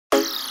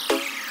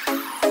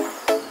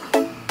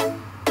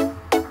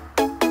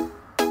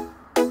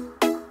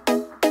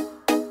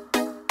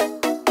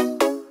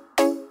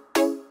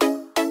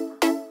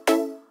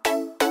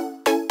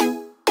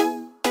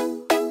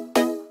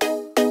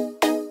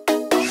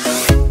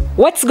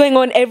What's going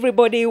on,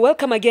 everybody?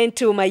 Welcome again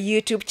to my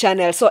YouTube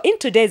channel. So in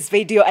today's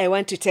video, I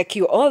want to take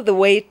you all the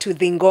way to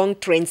the Ngong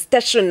train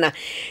station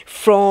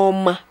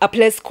from a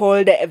place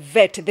called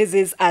Vet. This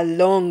is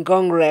along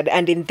Ngong Road,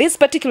 and in this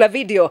particular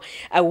video,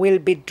 I will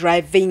be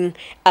driving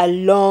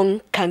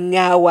along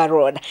Kangawa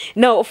Road.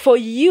 Now, for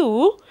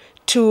you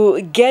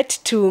to get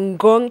to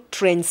Ngong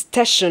train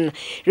station,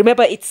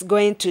 remember it's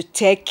going to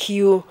take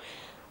you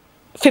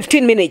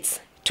 15 minutes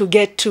to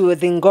get to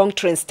the Ngong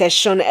train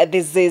station.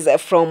 This is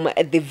from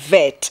the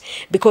Vet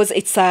because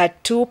it's a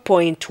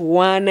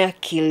 2.1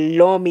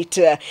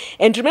 kilometer.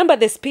 And remember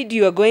the speed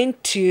you are going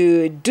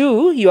to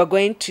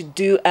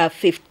do a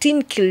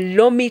 15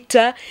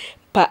 kilometer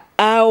per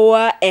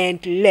hour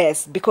and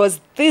less, because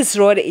this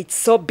road, it's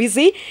so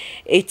busy.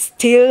 It's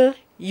still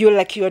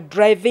you're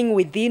driving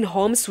within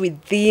homes,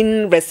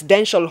 within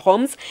residential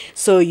homes,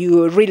 so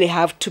you really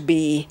have to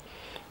be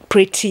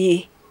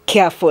pretty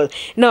careful.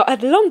 Now,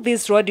 along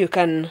this road, you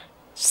can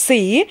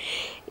see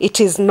it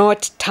is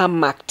not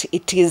tarmacked.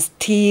 It is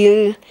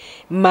still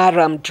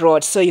marrammed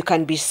road, so you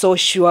can be so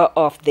sure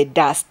of the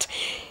dust.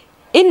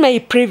 In my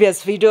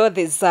previous video,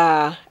 there's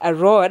a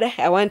road.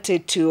 I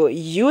wanted to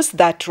use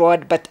that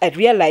road, but I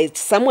realized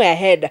somewhere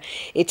ahead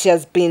it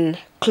has been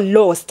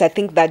closed. I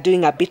think they're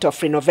doing a bit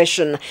of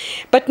renovation.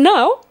 But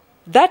now,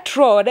 that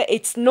road,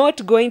 it's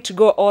not going to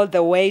go all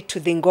the way to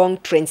the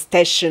Ngong train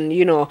station,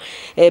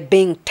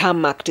 being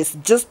tarmacked. It's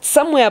just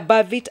somewhere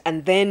above it,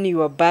 and then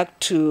you are back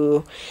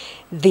to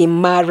the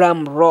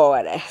Marram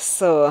Road.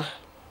 So,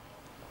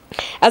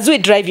 as we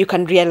drive, you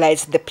can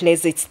realize the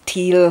place is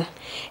still,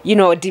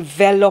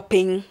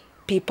 developing.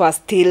 People are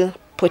still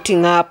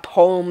putting up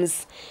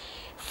homes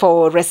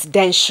for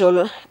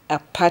residential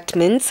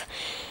apartments.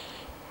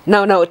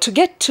 Now, to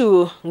get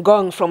to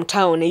Ngong from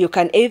town, you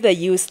can either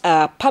use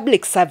a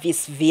public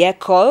service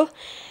vehicle,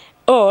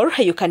 or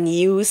you can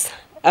use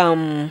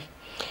a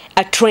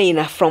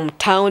train from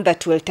town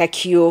that will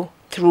take you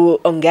through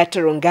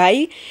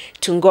Rongai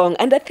to Ngong.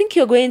 And I think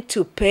you're going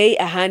to pay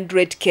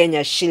 100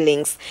 Kenya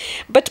shillings.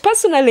 But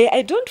personally,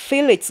 I don't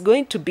feel it's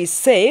going to be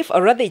safe,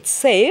 or rather it's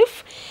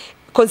safe,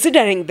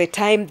 considering the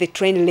time the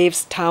train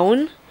leaves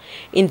town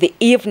in the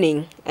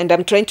evening. And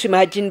I'm trying to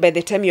imagine by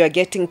the time you are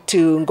getting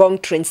to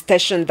Ngong train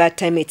station, that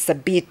time it's a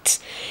bit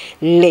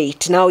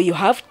late. Now you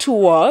have to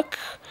walk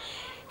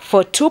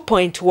for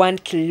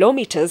 2.1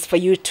 kilometers for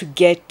you to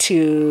get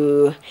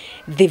to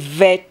the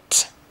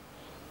Vet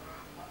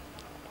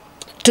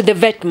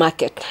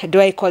market. Do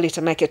I call it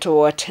a market or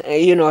what? To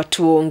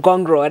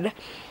Ngong Road.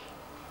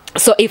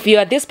 So if you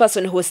are this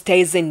person who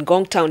stays in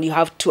Ngong town, you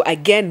have to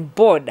again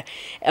board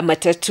a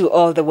matatu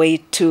all the way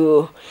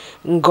to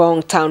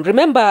Ngong town.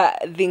 Remember,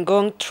 the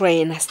Ngong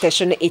train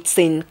station, it's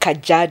in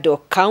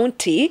Kajiado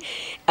County,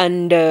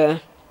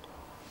 and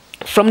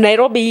from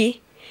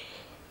Nairobi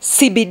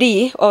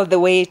CBD all the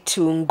way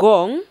to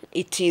Ngong,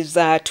 it is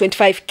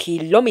 25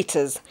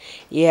 kilometers.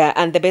 Yeah,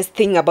 and the best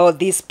thing about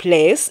this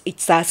place,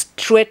 it's a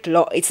straight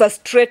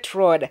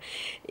road.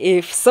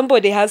 If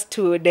somebody has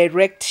to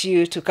direct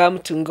you to come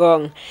to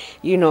Ngong,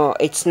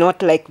 it's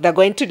not like they're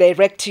going to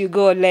direct you,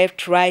 go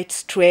left, right,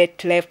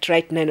 straight, left,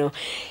 right. No.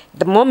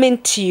 The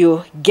moment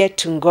you get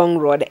to Ngong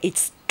Road,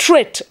 it's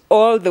straight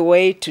all the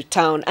way to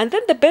town. And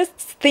then the best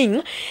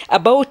thing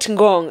about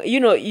Ngong,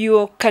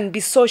 you can be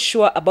so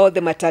sure about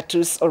the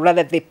matatus, or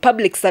rather the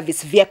public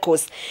service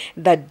vehicles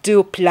that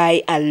do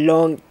ply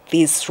along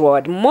this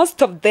road.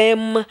 Most of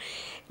them,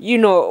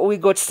 we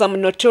got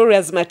some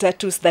notorious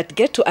matatus that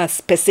get to a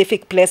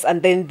specific place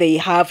and then they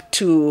have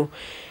to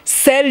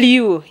sell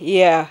you.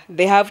 Yeah,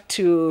 they have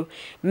to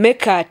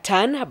make a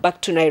turn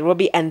back to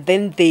Nairobi, and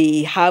then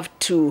they have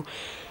to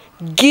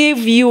give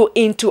you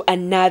into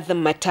another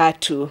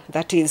matatu.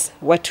 That is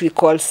what we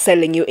call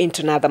selling you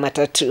into another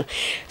matatu.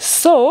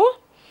 So,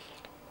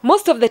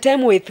 most of the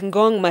time with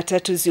Ngong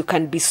matatus, you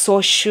can be so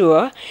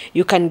sure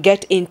you can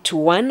get into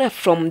one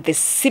from the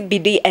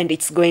CBD, and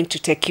it's going to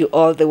take you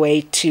all the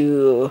way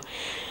to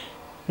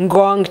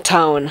Ngong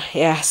town.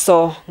 Yeah,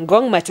 so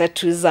Ngong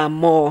matatus are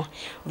more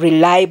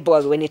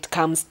reliable when it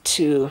comes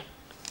to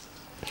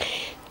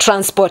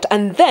transport.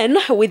 And then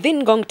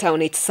within Ngong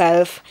town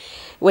itself,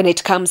 when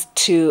it comes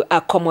to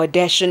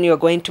accommodation, you're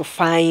going to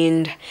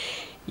find,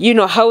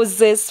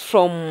 houses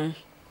from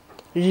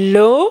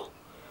low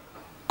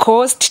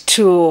cost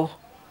to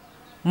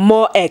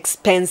more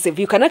expensive.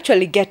 You can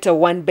actually get a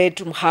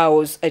one-bedroom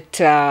house at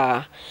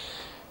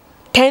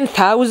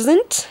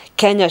 10,000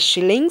 Kenya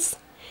shillings.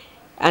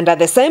 And at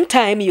the same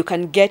time, you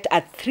can get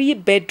a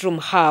 3-bedroom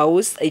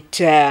house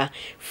at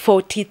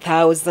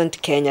 40,000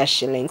 Kenya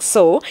shillings.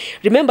 So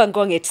remember,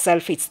 Ngong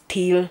itself is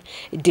still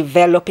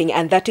developing,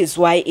 and that is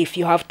why if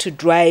you have to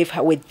drive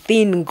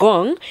within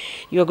Ngong,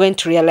 you're going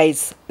to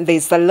realize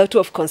there's a lot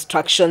of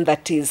construction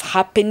that is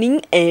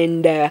happening.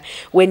 And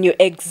when you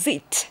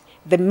exit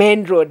the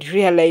main road,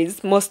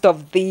 realize most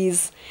of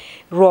these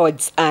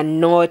roads are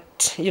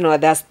not,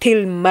 they're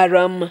still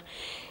marram.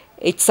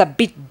 It's a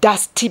bit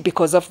dusty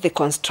because of the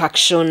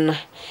construction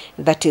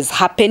that is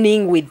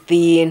happening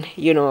within,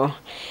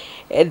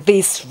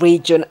 this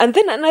region. And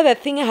then another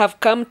thing I have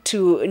come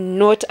to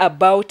note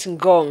about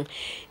Ngong,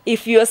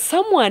 if you're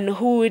someone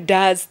who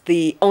does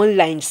the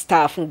online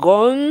stuff,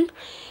 Ngong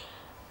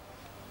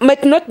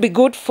might not be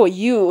good for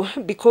you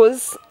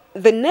because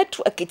the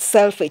network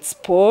itself, it's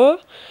poor.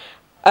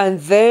 And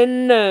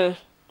then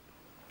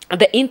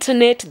the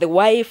internet, the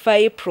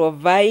Wi-Fi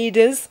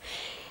providers,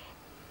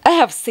 I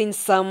have seen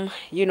some,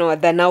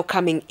 they're now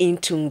coming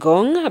into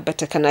Ngong,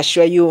 but I can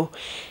assure you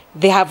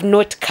they have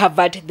not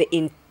covered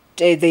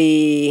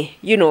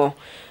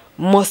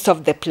most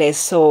of the place.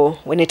 So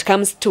when it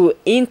comes to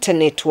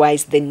internet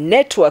wise, the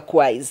network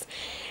wise,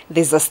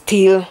 there's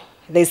still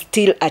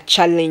a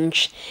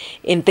challenge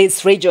in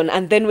this region.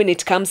 And then when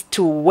it comes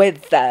to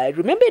weather,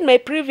 remember in my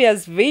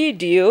previous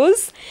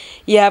videos,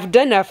 I've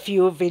done a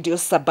few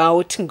videos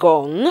about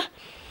Ngong.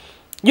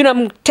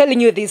 I'm telling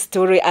you this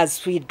story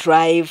as we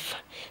drive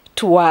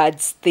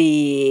towards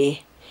the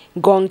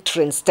Ngong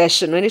train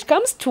station. When it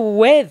comes to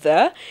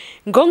weather,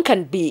 Ngong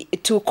can be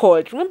too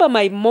cold. Remember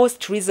my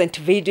most recent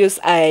videos,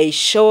 I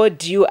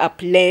showed you a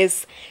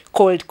place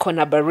called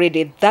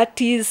Konabaridi. That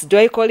is, do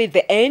I call it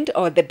the end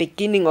or the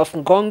beginning of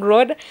Ngong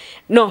Road?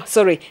 No,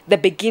 sorry, the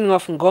beginning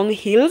of Ngong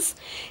Hills.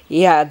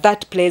 Yeah,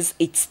 that place,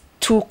 it's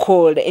too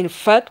cold. In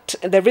fact,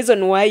 the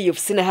reason why you've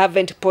seen I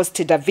haven't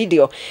posted a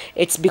video,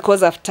 it's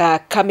because after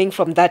coming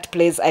from that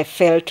place, I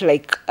felt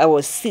like I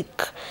was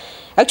sick.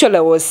 Actually,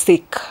 I was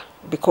sick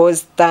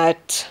because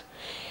that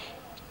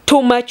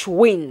too much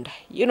wind,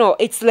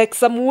 it's like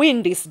some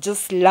wind is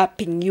just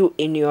slapping you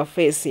in your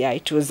face. Yeah,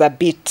 it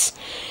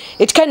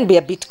can be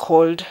a bit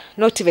cold,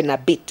 not even a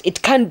bit,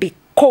 it can be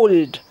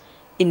cold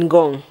in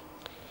Ngong.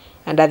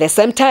 And at the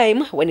same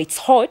time, when it's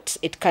hot,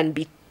 it can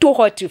be too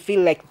hot, you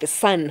feel like the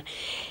sun,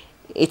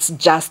 it's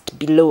just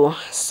below.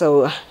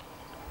 So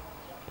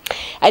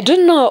I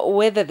don't know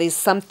whether there's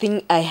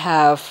something I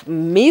have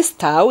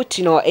missed out,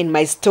 in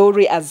my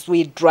story as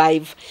we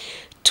drive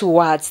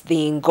towards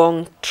the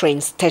Ngong train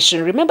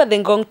station. Remember the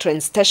Ngong train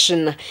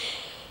station,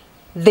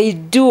 they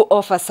do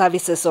offer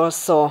services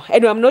also.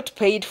 Anyway, I'm not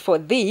paid for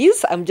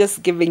this. I'm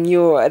just giving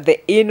you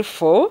the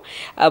info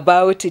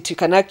about it. You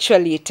can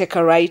actually take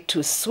a ride to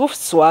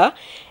Suswa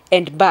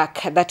and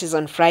back. That is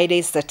on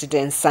Friday, Saturday,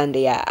 and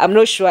Sunday. Yeah. I'm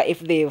not sure if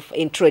they've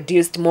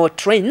introduced more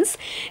trains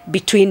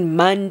between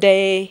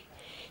Monday,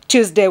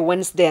 Tuesday,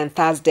 Wednesday, and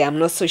Thursday. I'm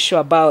not so sure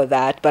about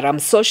that, but I'm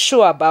so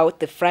sure about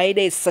the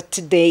Friday,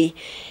 Saturday,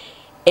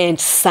 and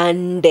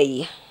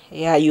Sunday.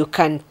 Yeah, you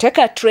can take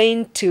a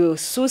train to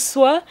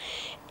Suswa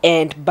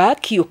and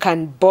back. You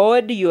can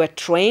board your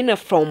train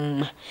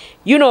from,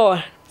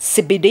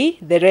 CBD,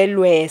 the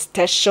railway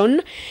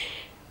station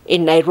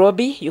in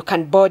Nairobi. You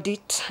can board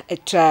it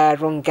at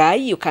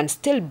Rongai. You can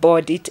still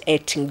board it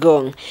at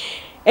Ngong.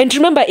 And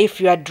remember, if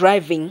you are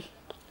driving,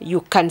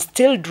 you can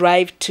still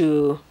drive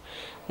to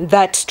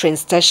that train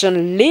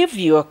station, leave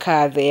your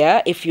car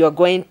there if you are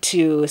going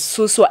to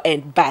Suswa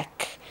and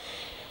back.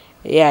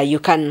 Yeah, you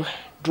can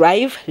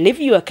drive, leave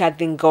your car at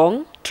the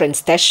Ngong train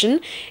station,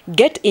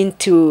 get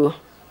into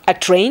a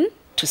train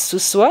to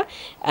Suswa,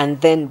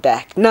 and then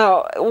back.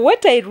 Now,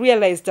 what I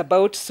realized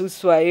about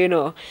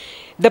Suswa,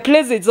 the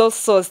place is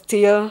also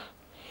still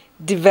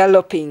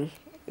developing.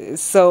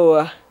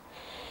 So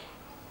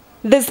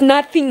there's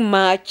nothing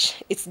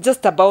much. It's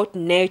just about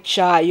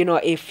nature,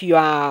 if you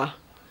are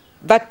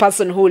that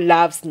person who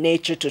loves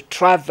nature to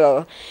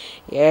travel,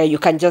 yeah, you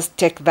can just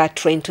take that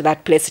train to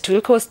that place. It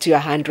will cost you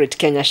 100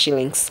 Kenya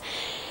shillings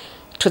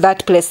to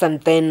that place, and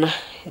then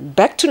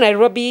back to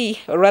Nairobi,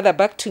 or rather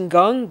back to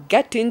Ngong,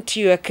 get into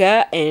your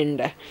car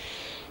and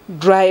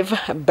drive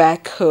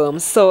back home.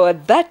 So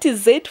that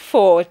is it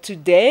for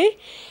today.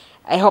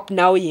 I hope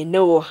now you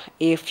know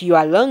if you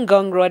are along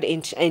Ngong Road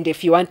and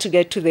if you want to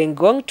get to the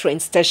Ngong train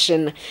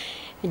station,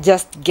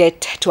 just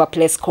get to a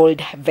place called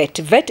Vet.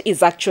 Vet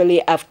is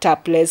actually after a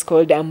place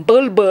called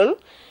Mbulbul,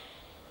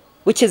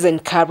 which is in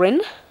Karen.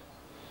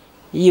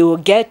 You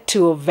get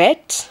to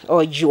Vet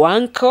or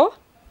Juanco,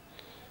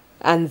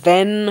 and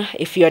then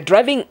if you are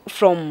driving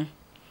from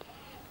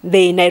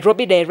the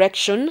Nairobi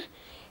direction,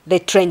 the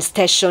train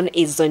station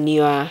is on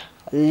your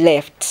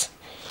left.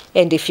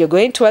 And if you're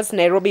going towards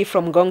Nairobi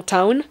from Ngong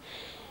Town,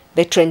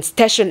 the train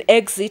station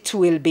exit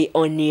will be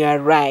on your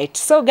right.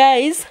 So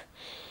guys,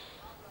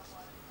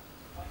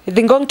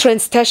 the Ngong train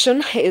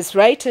station is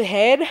right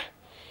ahead.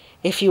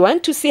 If you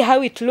want to see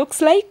how it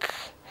looks like,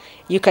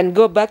 you can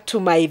go back to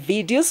my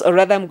videos, or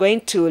rather I'm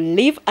going to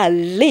leave a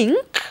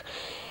link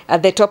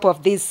at the top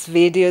of these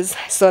videos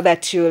so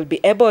that you'll be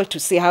able to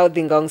see how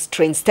the Ngong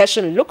train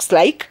station looks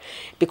like,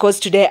 because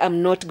today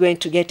I'm not going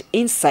to get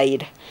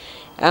inside.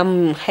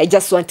 I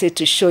just wanted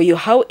to show you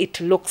how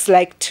it looks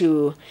like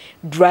to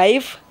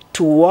drive,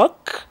 to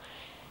walk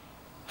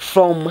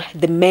from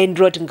the main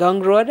road,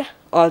 Ngong Road,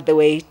 all the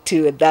way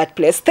to that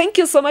place. Thank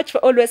you so much for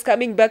always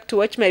coming back to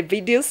watch my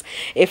videos.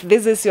 If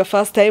this is your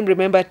first time,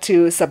 remember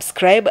to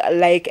subscribe,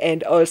 like,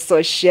 and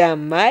also share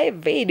my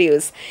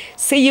videos.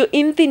 See you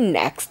in the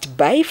next.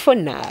 Bye for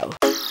now.